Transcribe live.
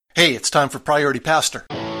Hey, it's time for Priority Pastor.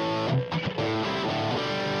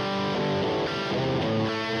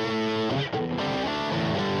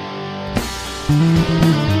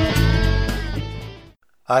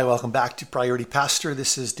 Hi, welcome back to Priority Pastor.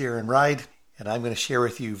 This is Darren Ride, and I'm going to share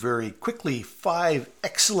with you very quickly 5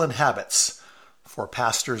 excellent habits for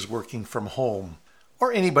pastors working from home,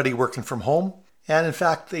 or anybody working from home. And in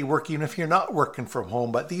fact, they work even if you're not working from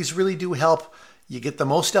home, but these really do help you get the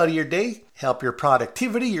most out of your day, help your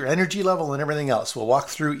productivity, your energy level, and everything else. We'll walk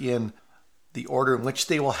through in the order in which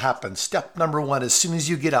they will happen. Step number 1, as soon as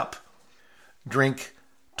you get up, drink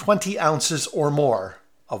 20 ounces or more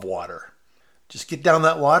of water. Just get down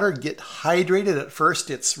that water, get hydrated. At first,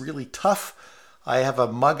 it's really tough. I have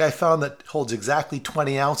a mug I found that holds exactly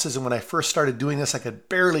 20 ounces, and when I first started doing this, I could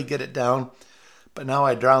barely get it down. But now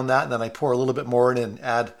I drown that, and then I pour a little bit more in and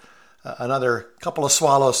add another couple of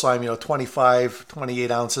swallows, so I'm 25, 28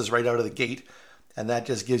 ounces right out of the gate. And that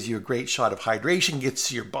just gives you a great shot of hydration,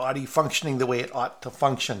 gets your body functioning the way it ought to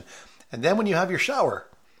function. And then when you have your shower,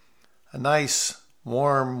 a nice,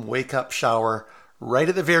 warm, wake-up shower, right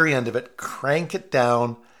at the very end of it, crank it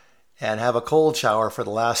down and have a cold shower for the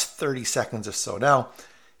last 30 seconds or so. Now,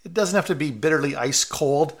 it doesn't have to be bitterly ice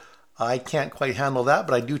cold. I can't quite handle that,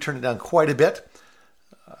 but I do turn it down quite a bit.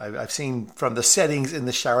 I've seen from the settings in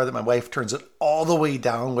the shower that my wife turns it all the way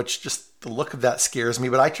down, which just the look of that scares me.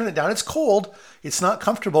 But I turn it down. It's cold. It's not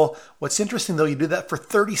comfortable. What's interesting, though, you do that for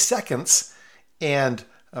 30 seconds. And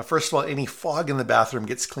first of all, any fog in the bathroom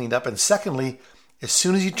gets cleaned up. And secondly, as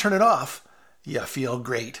soon as you turn it off, you feel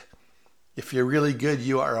great. You feel really good.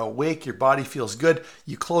 You are awake. Your body feels good.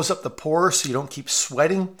 You close up the pores so you don't keep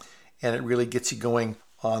sweating. And it really gets you going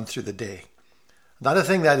on through the day. Another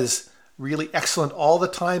thing that is really excellent all the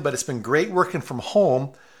time, but it's been great working from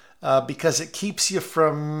home because it keeps you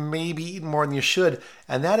from maybe eating more than you should,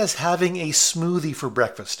 and that is having a smoothie for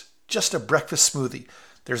breakfast. Just a breakfast smoothie.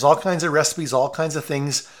 There's all kinds of recipes, all kinds of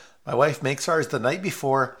things. My wife makes ours the night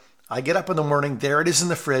before. I get up in the morning, there it is in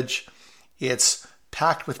the fridge. It's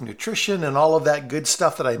packed with nutrition and all of that good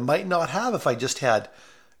stuff that I might not have if I just had,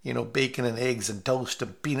 bacon and eggs and toast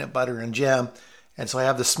and peanut butter and jam. And so I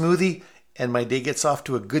have the smoothie, and my day gets off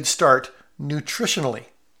to a good start nutritionally.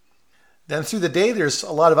 Then through the day, there's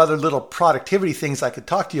a lot of other little productivity things I could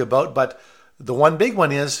talk to you about, but the one big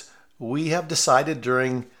one is we have decided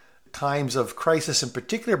during times of crisis in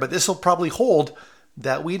particular, but this will probably hold,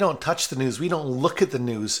 that we don't touch the news. We don't look at the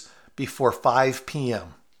news before 5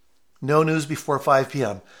 p.m. No news before 5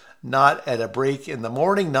 p.m. Not at a break in the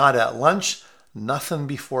morning, not at lunch, nothing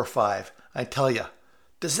before 5. I tell you,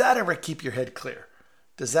 does that ever keep your head clear?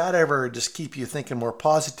 Does that ever just keep you thinking more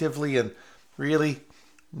positively? And really,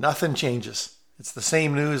 nothing changes. It's the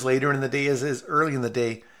same news later in the day as it is early in the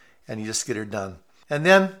day, and you just get it done. And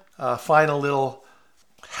then a final little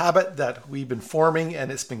habit that we've been forming,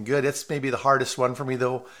 and it's been good. It's maybe the hardest one for me,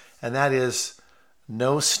 though, and that is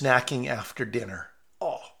no snacking after dinner.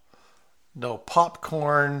 Oh, no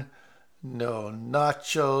popcorn, no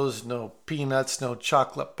nachos, no peanuts, no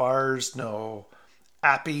chocolate bars, no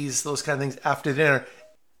appies, those kind of things after dinner.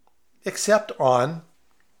 Except on,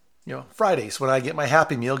 Fridays when I get my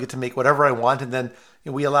Happy Meal, get to make whatever I want, and then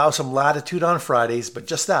we allow some latitude on Fridays, but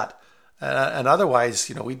just that. And otherwise,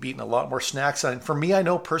 we've eaten a lot more snacks. And for me, I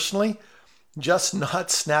know personally, just not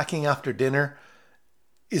snacking after dinner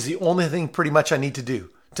is the only thing pretty much I need to do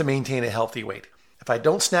to maintain a healthy weight. If I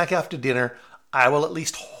don't snack after dinner, I will at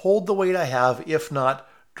least hold the weight I have, if not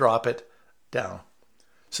drop it down.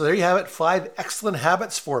 So there you have it, 5 excellent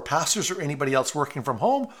habits for pastors or anybody else working from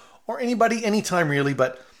home, or anybody anytime really,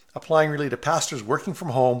 but applying really to pastors working from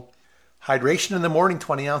home. Hydration in the morning,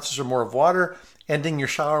 20 ounces or more of water, ending your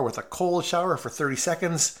shower with a cold shower for 30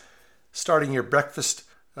 seconds, starting your breakfast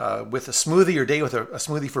with a smoothie, your day with a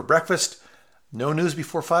smoothie for breakfast, no news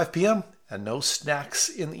before 5 p.m., and no snacks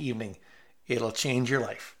in the evening. It'll change your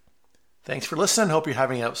life. Thanks for listening. Hope you're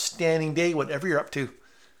having an outstanding day, whatever you're up to.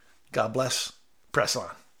 God bless. Press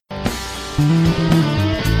on.